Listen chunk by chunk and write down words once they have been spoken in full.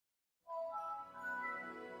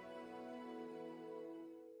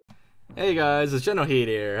Hey guys, it's Generalkidd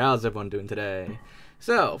here. How's everyone doing today?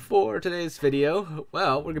 So, for today's video,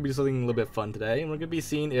 well, we're going to be doing something a little bit fun today, and we're going to be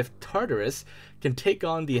seeing if Tartarus can take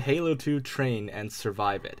on the Halo 2 train and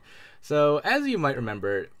survive it. So, as you might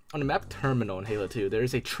remember, on the map Terminal in Halo 2, there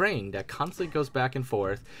is a train that constantly goes back and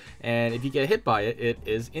forth, and if you get hit by it, it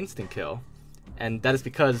is instant kill. And that is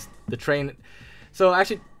because the train... So,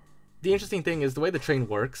 actually, the interesting thing is the way the train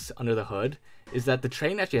works under the hood is that the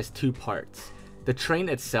train actually has two parts. The train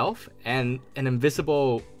itself and an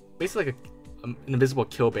invisible, basically like an invisible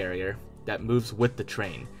kill barrier that moves with the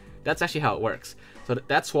train. That's actually how it works. So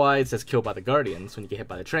that's why it says kill by the Guardians when you get hit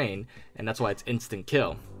by the train, and that's why it's instant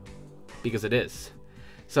kill, because it is.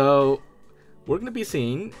 So we're going to be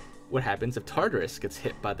seeing what happens if Tartarus gets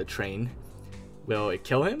hit by the train. Will it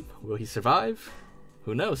kill him? Will he survive?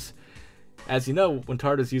 Who knows? As you know, when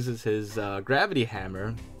Tartarus uses his gravity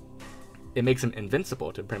hammer, it makes him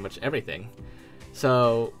invincible to pretty much everything.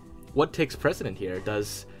 So, what takes precedent here?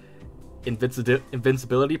 Does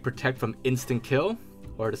invincibility protect from instant kill?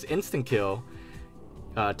 Or does instant kill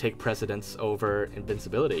take precedence over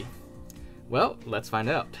invincibility? Well, let's find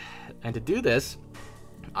out. And to do this,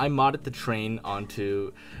 I modded the train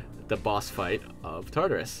onto the boss fight of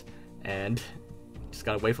Tartarus. And just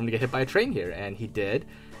gotta wait for him to get hit by a train here. And he did.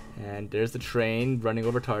 And there's the train running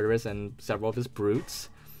over Tartarus and several of his brutes.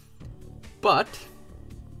 But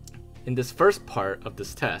in this first part of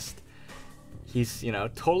this test, he's,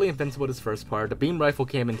 totally invincible this first part. The beam rifle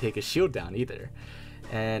can't even take his shield down either.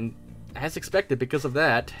 And as expected, because of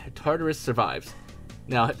that, Tartarus survives.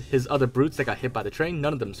 Now, his other brutes that got hit by the train,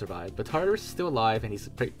 none of them survived. But Tartarus is still alive, and he's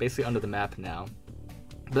basically under the map now.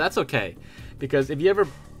 But that's okay, because if you ever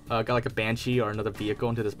got like a Banshee or another vehicle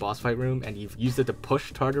into this boss fight room, and you've used it to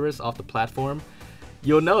push Tartarus off the platform,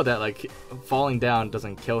 you'll know that like falling down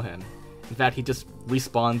doesn't kill him. In fact, he just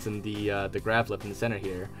respawns in the grav lift in the center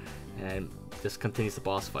here, and just continues the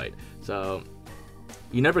boss fight. So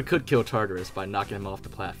you never could kill Tartarus by knocking him off the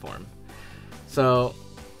platform. So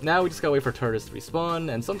now we just gotta wait for Tartarus to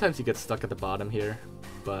respawn, and sometimes he gets stuck at the bottom here,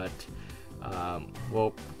 but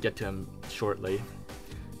we'll get to him shortly.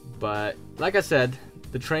 But like I said,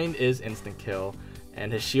 the train is instant kill,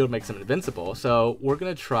 and his shield makes him invincible. So we're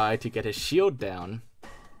gonna try to get his shield down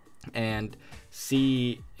and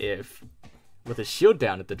see if, with his shield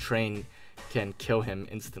down, if the train can kill him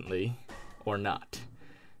instantly or not.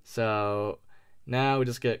 So now we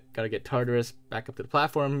just gotta get Tartarus back up to the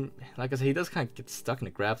platform. Like I said, he does kind of get stuck in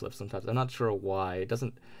the grav lift sometimes. I'm not sure why. It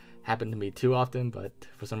doesn't happen to me too often, but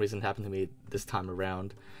for some reason it happened to me this time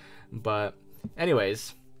around. But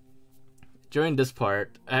anyways, during this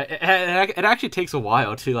part, it actually takes a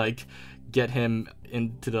while to like get him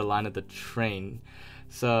into the line of the train.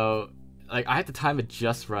 So like I have to time it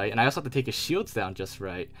just right, and I also have to take his shields down just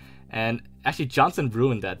right. And actually Johnson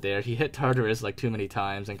ruined that there. He hit Tartarus like too many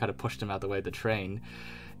times and kind of pushed him out the way of the train.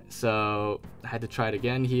 So I had to try it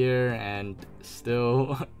again here, and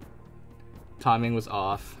still timing was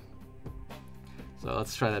off. So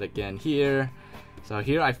let's try that again here. So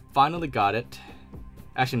here I finally got it.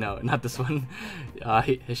 Actually no, not this one.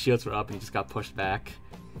 His shields were up and he just got pushed back.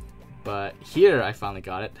 But here I finally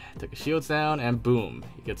got it. Took his shields down, and boom,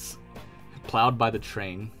 he gets plowed by the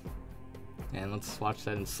train. And let's watch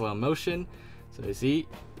that in slow motion. So you see,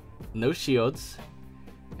 no shields,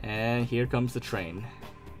 and here comes the train.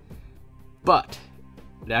 But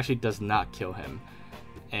it actually does not kill him,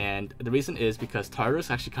 and the reason is because Tartarus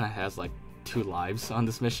actually kind of has like 2 lives on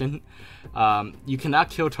this mission. You cannot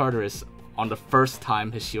kill Tartarus on the first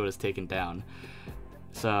time his shield is taken down.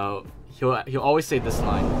 So he'll always say this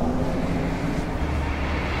line.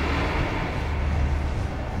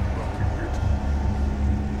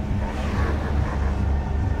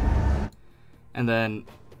 And then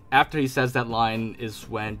after he says that line is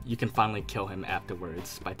when you can finally kill him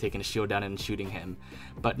afterwards by taking a shield down and shooting him.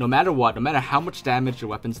 But no matter what, no matter how much damage your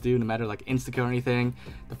weapons do, no matter like insta-kill or anything,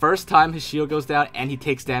 the first time his shield goes down and he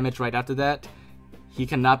takes damage right after that, he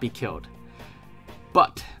cannot be killed.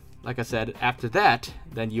 But like I said, after that,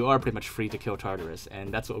 then you are pretty much free to kill Tartarus,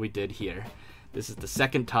 and that's what we did here. This is the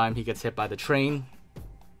second time he gets hit by the train,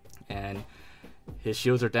 and his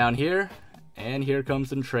shields are down here, and here comes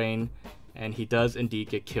the train. And he does indeed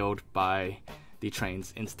get killed by the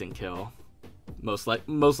train's instant kill. Most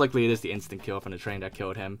likely it is the instant kill from the train that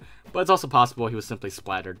killed him. But it's also possible he was simply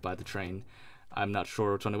splattered by the train. I'm not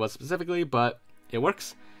sure which one it was specifically, but it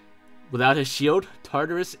works. Without his shield,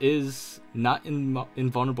 Tartarus is not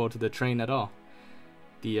invulnerable to the train at all.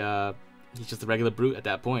 He's just a regular brute at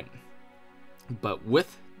that point. But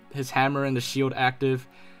with his hammer and the shield active,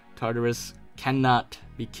 Tartarus cannot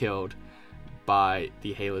be killed by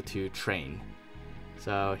the Halo 2 train.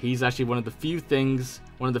 So he's actually one of the few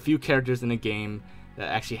characters in the game that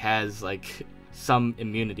actually has like some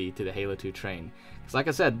immunity to the Halo 2 train. Because like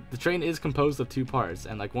I said, the train is composed of 2 parts,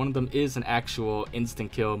 and like one of them is an actual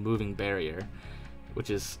instant kill moving barrier, which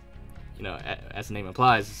is, you know, as the name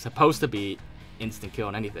implies, it's supposed to be instant kill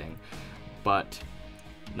on anything, but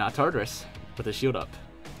not Tartarus with a shield up.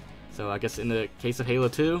 So I guess in the case of Halo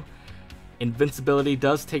 2, invincibility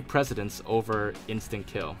does take precedence over instant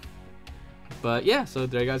kill. But yeah, so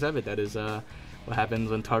there you guys have it. That is what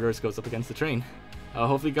happens when Tartarus goes up against the train.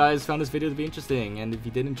 Hopefully you guys found this video to be interesting, and if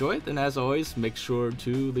you did enjoy it, then as always, make sure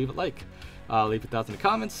to leave a like. Leave your thoughts in the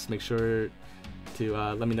comments. Make sure to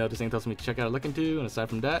let me know if there's anything else for me to check out or look into, and aside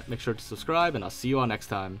from that, make sure to subscribe, and I'll see you all next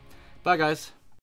time. Bye guys!